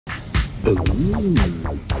Oh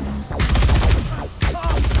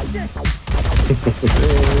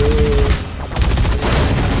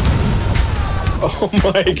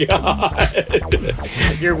my god!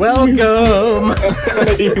 You're welcome!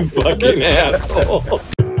 You fucking asshole!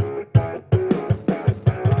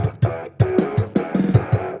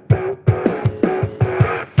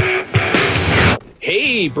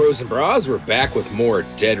 Hey, bros and bras, we're back with more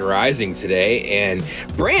Dead Rising today, and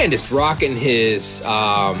Brand is rocking his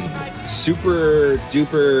super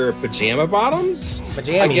duper pajama bottoms.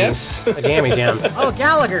 Pajamies. I guess. Pajama jams. Oh,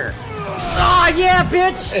 Gallagher! Oh yeah,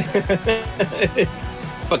 bitch!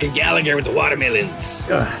 Fucking Gallagher with the watermelons.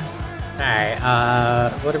 Alright,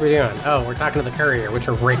 what are we doing? Oh, we're talking to the courier, which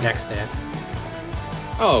are right next to it.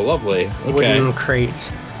 Oh, lovely. Okay. Wooden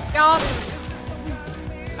crate.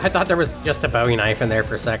 I thought there was just a Bowie knife in there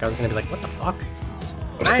for a sec. I was gonna be like, what the fuck?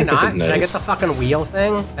 Can I not? Nice. Did I get the fucking wheel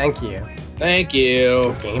thing? Thank you. Thank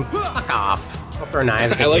you. Game. Fuck off. I'll throw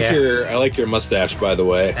knives I at like you. I like your mustache, by the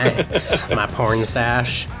way. Thanks. My porn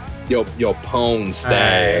stash. Yo, pone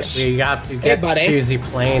stash. Alright, we got to get Choosy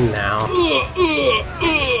Plane now. Dude,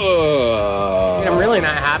 I'm really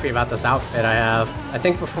not happy about this outfit I have. I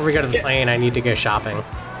think before we go to the plane, I need to go shopping.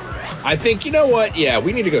 I think, you know what? Yeah,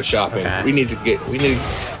 we need to go shopping. Okay. We need to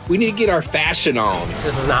get our fashion on.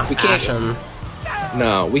 This is not fashion.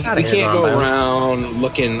 No, we can't go around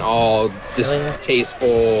looking all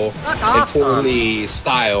distasteful and poorly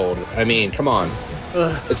styled. I mean, come on.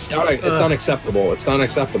 It's unacceptable. It's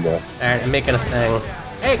unacceptable. Alright, I'm making a thing.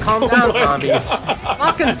 Hey, calm down, zombies.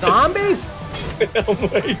 Fucking zombies? Oh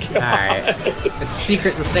my god. Alright. It's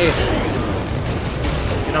secret and safe.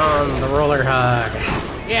 Get on the roller hug.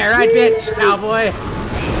 Yeah, right, bitch, cowboy.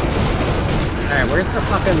 Alright, where's the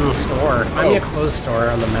fucking store? Find me a clothes store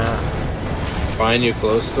on the map. Find you a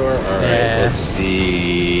clothes store? Alright, Yeah. let's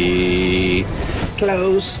see.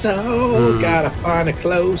 Clothes store. Gotta find a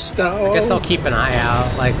clothes store. I guess I'll keep an eye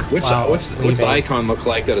out. Like, What's the icon look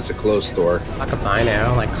like that it's a clothes store? Fuck if I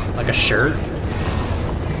know. Like a shirt.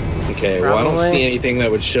 Okay, well I don't see anything that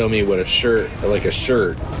would show me what a shirt.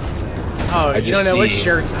 Oh, I you don't know what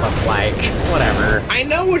shirts look like. Whatever. I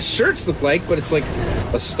know what shirts look like, but it's like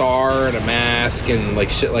a star and a mask and like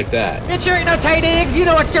shit like that. It sure ain't no Taye Diggs. You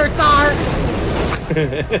know what shirts are.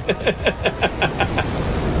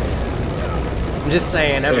 I'm just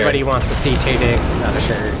saying, everybody wants to see Taye Diggs without a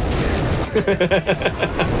shirt.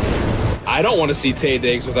 I don't want to see Taye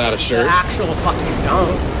Diggs without a shirt. The actual fuck you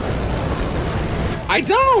don't. I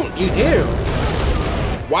don't. You do.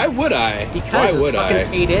 Why would I? Because it's fucking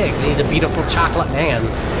Taye Diggs, and he's a beautiful chocolate man.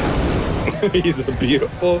 He's a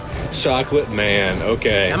beautiful chocolate man.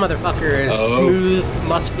 Okay. That motherfucker is smooth,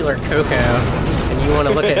 muscular cocoa, and you want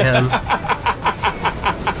to look at him.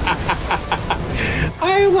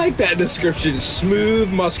 I like that description. Smooth,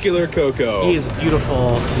 muscular cocoa. He's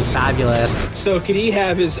beautiful and fabulous. So can he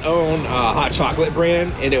have his own hot chocolate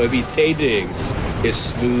brand, and it would be Taye Diggs? It's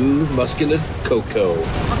smooth, muscular cocoa.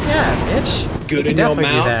 Fuck yeah, bitch. Good in your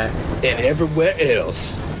mouth and everywhere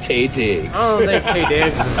else. Taye Diggs. I don't think Taye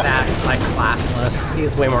Diggs is that, like, classless.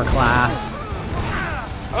 He's way more class.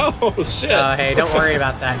 Oh, shit. Oh, hey, don't worry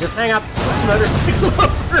about that. Just hang up motorcycle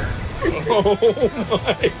over. Oh,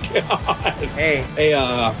 my God. Hey. Hey,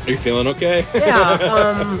 are you feeling okay? Yeah,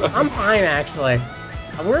 I'm fine, actually.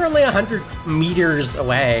 We're only 100 meters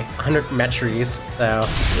away. 100 metries, so...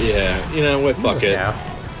 Yeah, you know what? Fuck it. Go.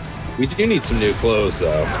 We do need some new clothes,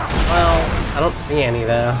 though. Well, I don't see any,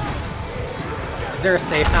 though. Is there a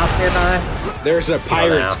safe house nearby? There's a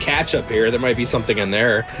pirate's catch up here. There might be something in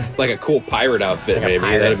there. Like a cool pirate outfit, Like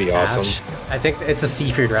maybe. That'd be awesome. I think it's a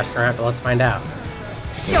seafood restaurant, but let's find out.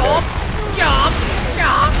 Okay.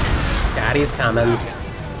 Daddy's coming.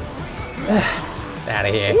 Out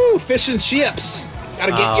of here. Woo, fish and chips.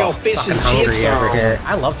 Gotta get y'all fish and chips over on. here.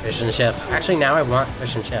 I love fish and chip. Actually, now I want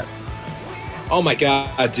fish and chip. Oh my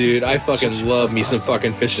god, dude! I fucking love me some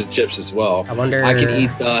fucking fish and chips as well. I wonder. I can eat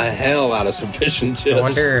the hell out of some fish and chips. I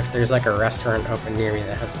wonder if there's like a restaurant open near me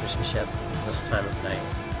that has fish and chips this time of night.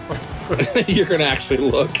 You're gonna actually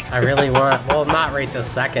look. I really want. Well, not right this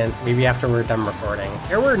second. Maybe after we're done recording.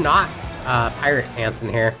 There were not pirate pants in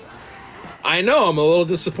here. I know. I'm a little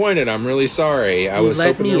disappointed. I'm really sorry. I was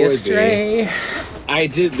hoping there would be. I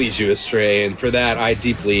did lead you astray, and for that, I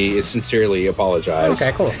deeply, sincerely apologize.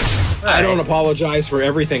 Okay, cool. I don't apologize for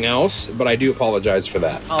everything else, but I do apologize for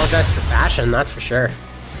that. Apologize for fashion, that's for sure.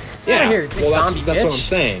 Yeah, here, well, that's what I'm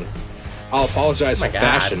saying. I'll apologize for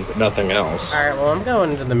fashion, but nothing else. All right, well, I'm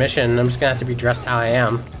going to the mission. I'm just going to have to be dressed how I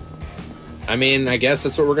am. I mean, I guess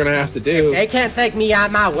that's what we're going to have to do. They can't take me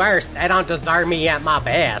at my worst. They don't deserve me at my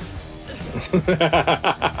best.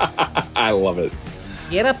 I love it.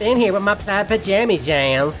 Get up in here with my plaid pajama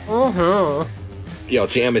jams. Yo,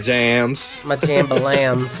 jamma jams. My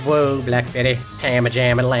jambalams. Whoa, Black Betty. Hamma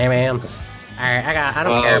jamma lambs. Alright, I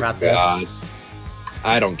don't care about this.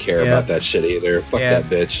 I don't care about that shit either. Fuck that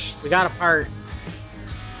bitch. We got a part.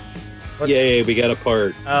 Yay, we got a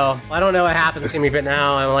part. Oh, well, I don't know what happened to me, but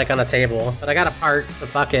now I'm like on a table. But I got a part, so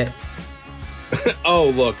fuck it. Oh,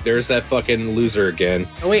 look, there's that fucking loser again.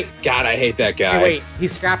 Oh, wait. God, I hate that guy. Hey, wait,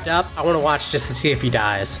 he's strapped up. I want to watch just to see if he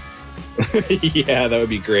dies. Yeah, that would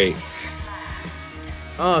be great.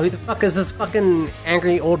 Oh, who the fuck is this fucking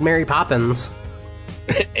angry old Mary Poppins?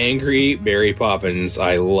 Angry Mary Poppins.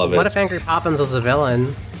 I love it. What if Angry Poppins was a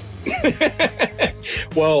villain?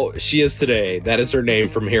 Well, she is today. That is her name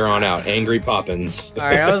from here on out. Angry Poppins.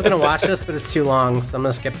 Alright, I was gonna watch this, but it's too long, so I'm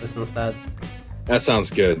gonna skip this instead. That sounds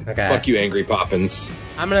good. Okay. Fuck you, Angry Poppins.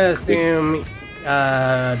 I'm gonna assume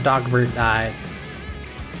Dogbrute died.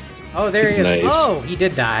 Oh, there he is. Nice. Oh, he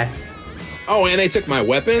did die. Oh, and they took my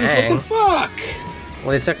weapons? Dang. What the fuck?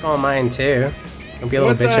 Well, they took all mine too. Don't be a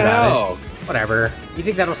little bitch about it. Whatever. You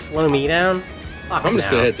think that'll slow me down? Fuck I'm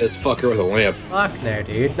just gonna hit this fucker with a lamp. Fuck no,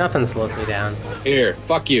 dude. Nothing slows me down. Here,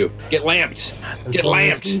 fuck you. Get lamped. Get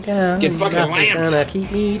lamped. Get fucking lamped. Gonna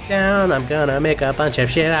keep me down. I'm gonna make a bunch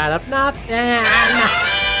of shit out of nothing.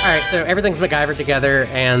 Alright, so everything's MacGyvered together,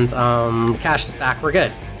 and Cash is back. We're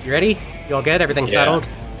good. You ready? You all good? Everything settled?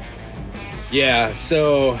 Yeah,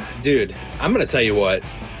 so, dude, I'm gonna tell you what.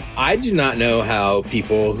 I do not know how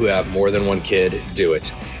people who have more than one kid do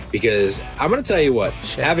it. Because I'm gonna tell you what,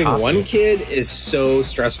 having one kid is so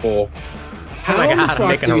stressful. How the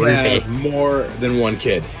fuck do you have more than one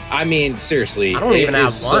kid? I mean, seriously, I don't even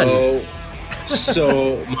have one.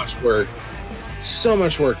 So much work. So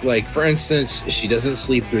much work. Like, for instance, she doesn't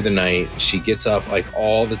sleep through the night. She gets up like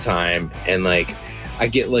all the time, and like I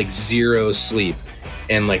get like zero sleep.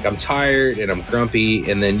 And like I'm tired and I'm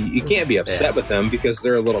grumpy, and then you can't be upset with them because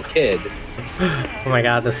they're a little kid. Oh my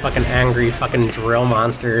god, this fucking angry fucking drill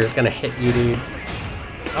monster is gonna hit you, dude.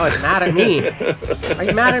 Oh, it's mad at me. Are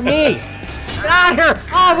you mad at me? Get out of here!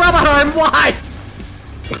 Oh, rubber arm, why?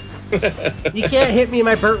 You can't hit me in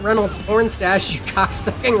my Burt Reynolds porn stash, you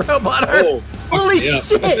cocksucking robot arm. Oh, holy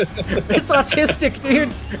shit! It's autistic,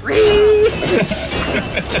 dude.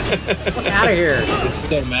 Fuck out of here. It's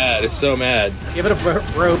so mad. It's so mad. Give it a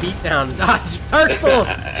bro beatdown. Dodge. Dark Souls.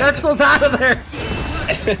 Dark Souls out of there.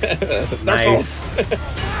 Nice.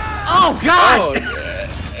 Oh, God.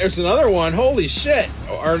 Oh, there's another one. Holy shit.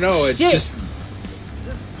 Or no, it's just...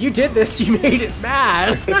 You did this. You made it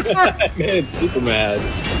mad. I made it super mad.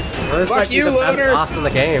 Well, this might be the best boss in the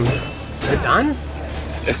game. Is it done?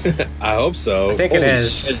 I hope so. I think it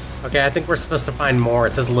is. Shit. Okay, I think we're supposed to find more.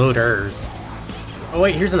 It says loaders. Oh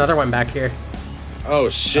wait, here's another one back here. Oh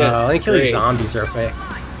shit. Let me kill these zombies real quick.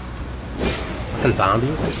 Fucking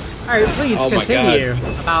zombies. Alright, please continue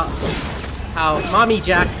about how Mommy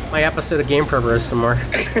Jack my episode of Game Pro Bros some more.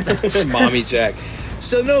 Mommy Jack.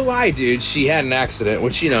 So no lie, dude, she had an accident,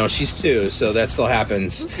 which, you know, she's 2, so that still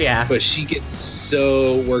happens. Yeah. But she gets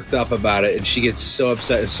so worked up about it, and she gets so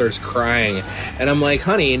upset and starts crying. And I'm like,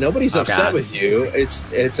 honey, nobody's upset with you.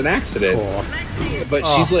 It's an accident. Cool. But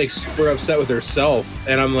she's like super upset with herself,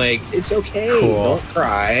 and I'm like, it's okay. Cool. Don't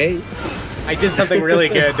cry. I did something really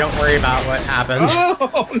good. Don't worry about what happened.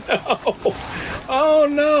 Oh no. Oh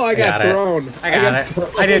no, I got thrown. I got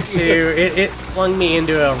it. I did too. It flung me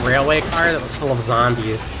into a railway car that was full of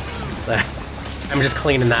zombies. So I'm just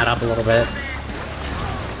cleaning that up a little bit.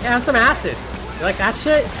 Yeah, have some acid. You like that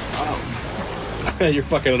shit? Oh. You're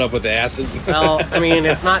fucking it up with the acid. Well, I mean,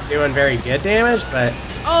 it's not doing very good damage, but...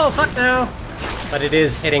 Oh, fuck no! But it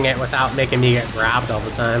is hitting it without making me get grabbed all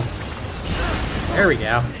the time. There we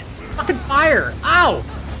go. Fucking fire! Ow!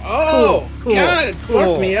 Oh, cool. God, it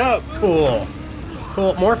fucked me up. Cool.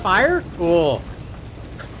 Cool. More fire? Cool.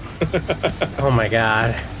 Oh my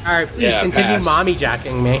god. Alright, please continue mommy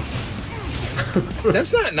jacking me.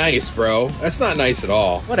 That's not nice, bro. That's not nice at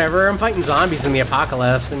all. Whatever, I'm fighting zombies in the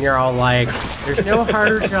apocalypse, and you're all like, there's no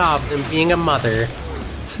harder job than being a mother.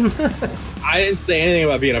 I didn't say anything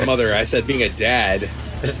about being a mother. I said being a dad.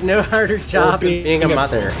 There's no harder job than being a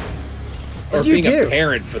mother. Or being a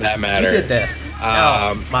parent, for that matter. You did this.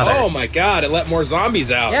 Mother. Oh my god, it let more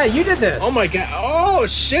zombies out. Yeah, you did this. Oh my god. Oh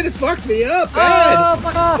shit, it fucked me up bad. Oh,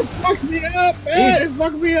 fuck off. It fucked me up bad. It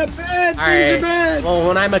fucked me up bad. Things are bad. Well,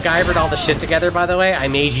 when I MacGyvered all the shit together, by the way, I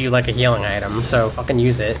made you like a healing item, so fucking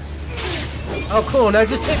use it. Oh, cool. No,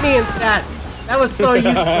 just hit me instead. That was so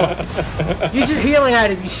useful. Use your healing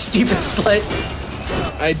item, you stupid slut.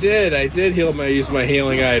 I did use my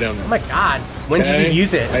healing item. Oh my god. When did you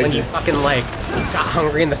use it? When you fucking, like, got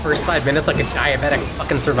hungry in the first 5 minutes like a diabetic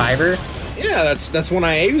fucking survivor? Yeah, that's when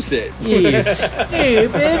I used it. You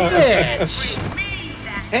stupid bitch.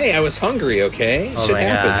 Hey, I was hungry, okay? Oh Shit my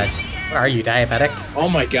happens. god. What are you, diabetic? Oh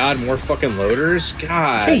my god, more fucking loaders?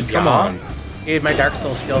 God, Hey, come on. Dude, my Dark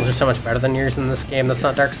Souls skills are so much better than yours in this game that's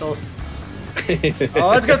not Dark Souls. Oh,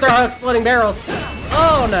 let's go throw exploding barrels.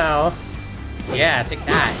 Oh no. Yeah, take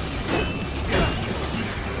that.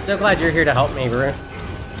 So glad you're here to help me, bro.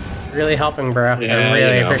 Really helping, bro. Yeah, I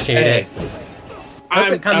really appreciate it.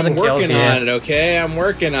 I'm working on it, okay? I'm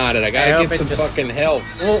working on it. I gotta get some fucking health.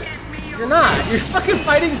 Well, you're not. You're fucking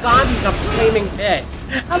fighting zombies up a flaming pit.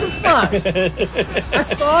 How the fuck? I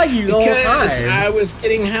saw you the whole time. Because I was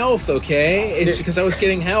getting health, okay? It's because I was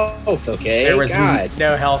getting health, okay? There was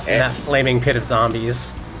no health in that flaming pit of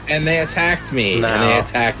zombies. And they attacked me. No, and they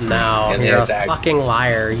attacked me. No, and you're they a fucking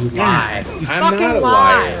liar. You lie. You I'm fucking not a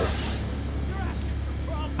lie. liar.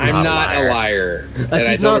 I'm not a liar. And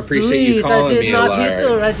I don't not appreciate you calling me a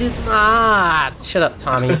liar. I did not. Shut up,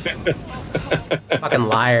 Tommy. Fucking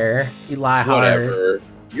liar. You lie hard. Whatever.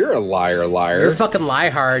 You're a liar. You're fucking lie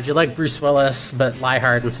hard. You're like Bruce Willis, but lie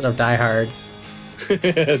hard instead of die hard.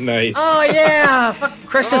 Nice. Oh yeah! Fuck,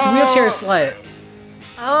 crush this wheelchair slut.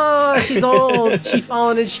 Oh, she's old. She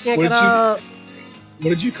fallen and she can't get up. What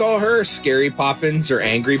did you call her? Scary Poppins or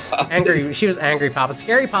Angry Poppins? She was Angry Poppins.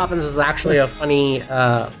 Scary Poppins is actually a funny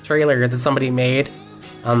trailer that somebody made.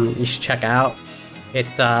 You should check out.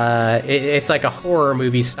 It's like a horror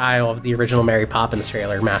movie style of the original Mary Poppins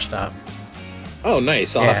trailer mashed up. Oh,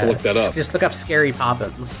 nice. I'll have to look that up. Just look up Scary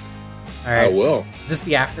Poppins. All right. I will. Is this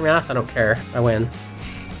the aftermath? I don't care. I win.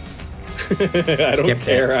 I don't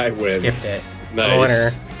care. I win. Skipped it. Nice. I'm a winner.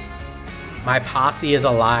 My posse is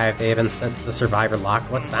alive. They have been sent to the survivor lock.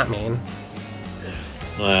 What's that mean?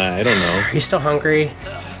 I don't know. Are you still hungry?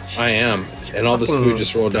 I am. And all this food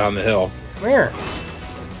just rolled down the hill. Come here.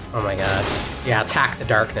 Oh my god. Yeah, attack the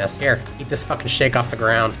darkness. Here, eat this fucking shake off the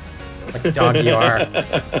ground. Like the dog you are.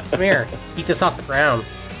 Come here. Eat this off the ground.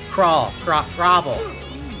 Crawl. Grovel.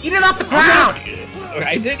 Eat it off the ground!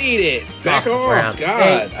 I did eat it. Back off.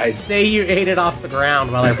 God. I say you ate it off the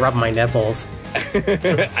ground while I rub my nipples.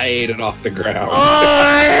 I ate it off the ground.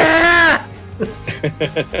 Oh, yeah!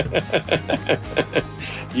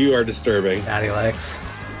 You are disturbing. Daddy likes.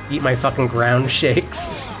 Eat my fucking ground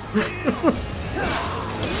shakes.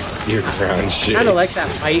 Your ground shakes. I kind of like that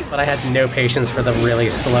fight, but I had no patience for the really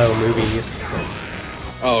slow movies.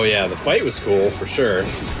 Oh yeah, the fight was cool for sure.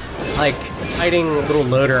 Like, fighting little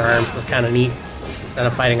loader arms was kind of neat instead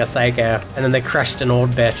of fighting a psycho. And then they crushed an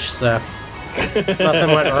old bitch, so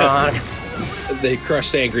nothing went wrong. They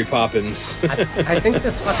crushed Angry Poppins. I think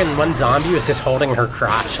this fucking one zombie was just holding her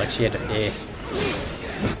crotch like she had to pee.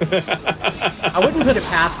 I wouldn't put it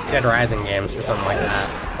past Dead Rising games or something like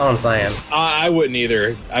that. That's all I'm saying. I wouldn't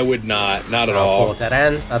either. I would not. Not at all. Cool. Dead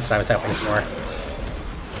End? That's what I was hoping for.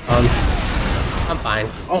 I'm fine.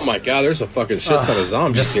 Oh my god, there's a fucking shit ton of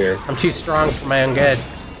zombies here. I'm too strong for my own good.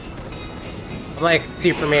 I'm like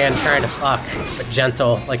Superman trying to fuck, but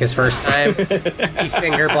gentle, like his first time. He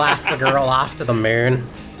finger blasts the girl off to the moon.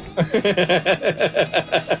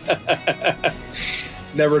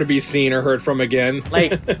 Never to be seen or heard from again.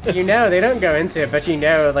 Like, you know, they don't go into it, but you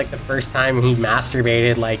know, like, the first time he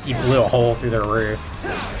masturbated, like, he blew a hole through the roof.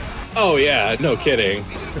 Oh, yeah, no kidding.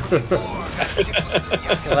 He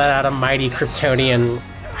let out a mighty Kryptonian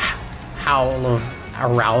howl of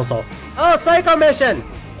arousal. Oh, Psycho Mission!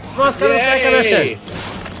 Let's go to Psycho Mission!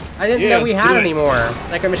 I didn't know we had any more.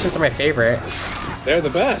 Psycho Missions are my favorite. They're the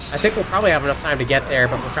best. I think we'll probably have enough time to get there,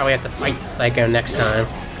 but we'll probably have to fight the Psycho next time.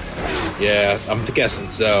 Yeah, I'm guessing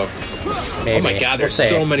so. Maybe. Oh my god, there's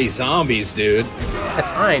so many zombies, dude. That's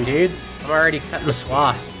fine, dude. I'm already cutting a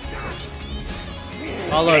swath.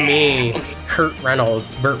 Follow me, Burt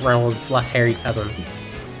Reynolds' less hairy cousin.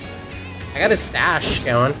 I got his stash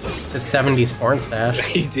going. His 70s porn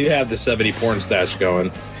stash. You do have the 70s porn stash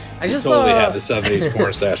going. I just totally have the 70s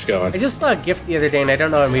porn stash going. I just saw a GIF the other day, and I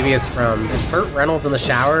don't know what movie it's from. It's Burt Reynolds in the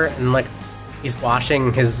shower, and like he's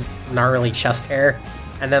washing his gnarly chest hair,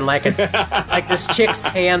 and then like like this chick's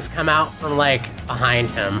hands come out from like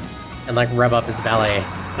behind him and like rub up his belly.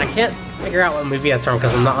 And I can't figure out what movie that's from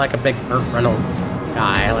because I'm not like a big Burt Reynolds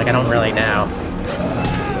guy. Like I don't really know.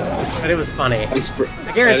 But it was funny. I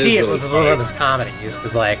guarantee it was one of those comedies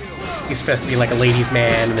because like he's supposed to be like a ladies'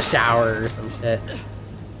 man in the shower or some shit.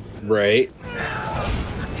 Right.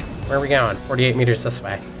 Where are we going? 48 meters this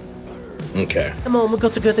way. Okay. Come on, we've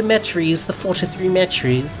got to go to the metries, the 43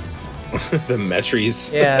 metries. The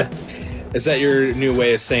metries? Yeah. Is that your new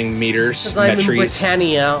way of saying meters? Because I'm in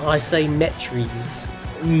Britannia, I say metries.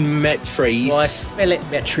 Metries. Well, I spell it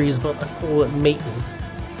metries, but I call it meters.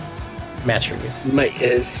 Metries.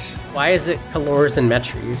 Why is it colors and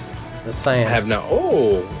metries? The same. I have no.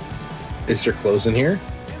 Oh, is there clothes in here?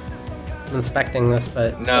 I'm inspecting this,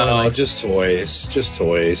 but no, just toys. Just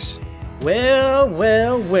toys. Well,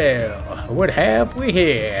 what have we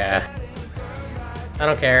here? I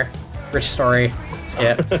don't care. Rich story.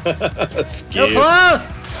 Skip. Skip. No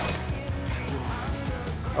clothes!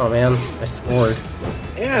 Oh man, my sword.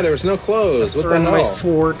 Yeah, there was no clothes. What the hell? My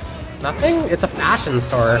sword. Nothing? It's a fashion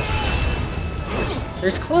store.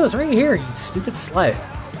 There's clothes right here, you stupid slut.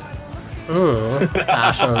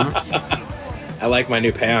 Fashion. I like my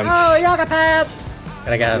new pants. Oh, yoga pants!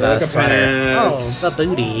 Gotta get the sweater. Pants. Oh, the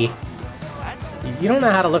booty. You don't know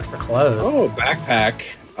how to look for clothes. Oh,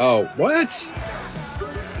 backpack. Oh, what?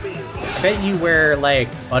 I bet you wear, like,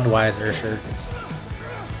 Budweiser shirts.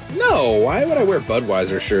 No, why would I wear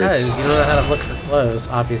Budweiser shirts? Because you don't know how to look for clothes,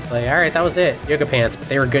 obviously. Alright, that was it. Yoga pants, but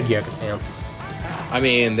they were good yoga pants. I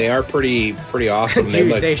mean, they are pretty awesome.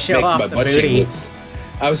 Dude, they show off the booty.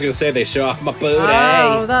 I was gonna say they show off my booty.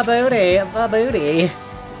 Oh, the booty, the booty.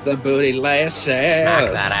 The booty lashes.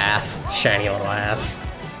 Smack that ass. Shiny little ass.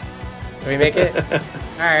 Can we make it?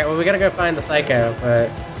 Alright, well, we gotta go find the psycho, but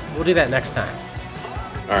we'll do that next time.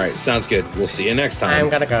 Alright, sounds good. We'll see you next time. I'm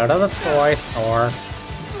gonna go to the toy store.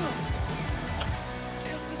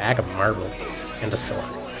 Bag of marbles and a sword.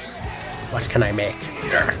 What can I make?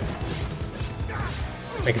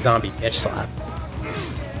 Make zombie bitch slap.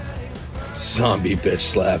 Zombie bitch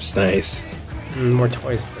slaps, nice. More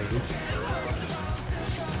toys, please.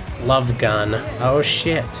 Love gun. Oh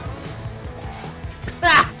shit.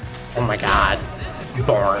 Ah! Oh my god.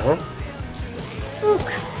 Boring.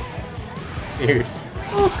 Ook. Dude.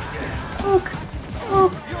 Ook. Ook.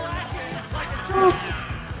 Ook. Ook.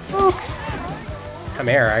 Ook. Come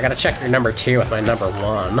here, I gotta check your number 2 with my number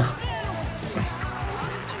 1.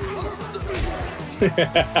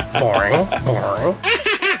 Boring. Boring.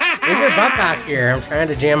 Move your butt back here. I'm trying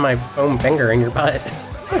to jam my foam finger in your butt.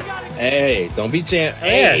 Hey, don't be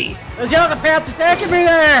Hey! Those yoga pants are taking me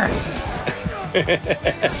there!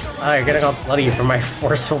 Oh, you're getting all bloody from my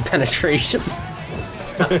forceful penetration.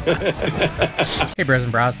 Hey bros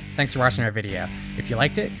and bras, thanks for watching our video. If you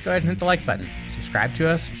liked it, go ahead and hit the like button. Subscribe to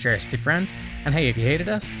us, share us with your friends, and hey, if you hated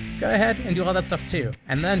us, go ahead and do all that stuff too.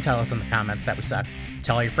 And then tell us in the comments that we suck.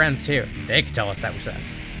 Tell all your friends too. They can tell us that we suck.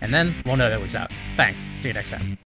 And then we'll know that we suck. Thanks. See you next time.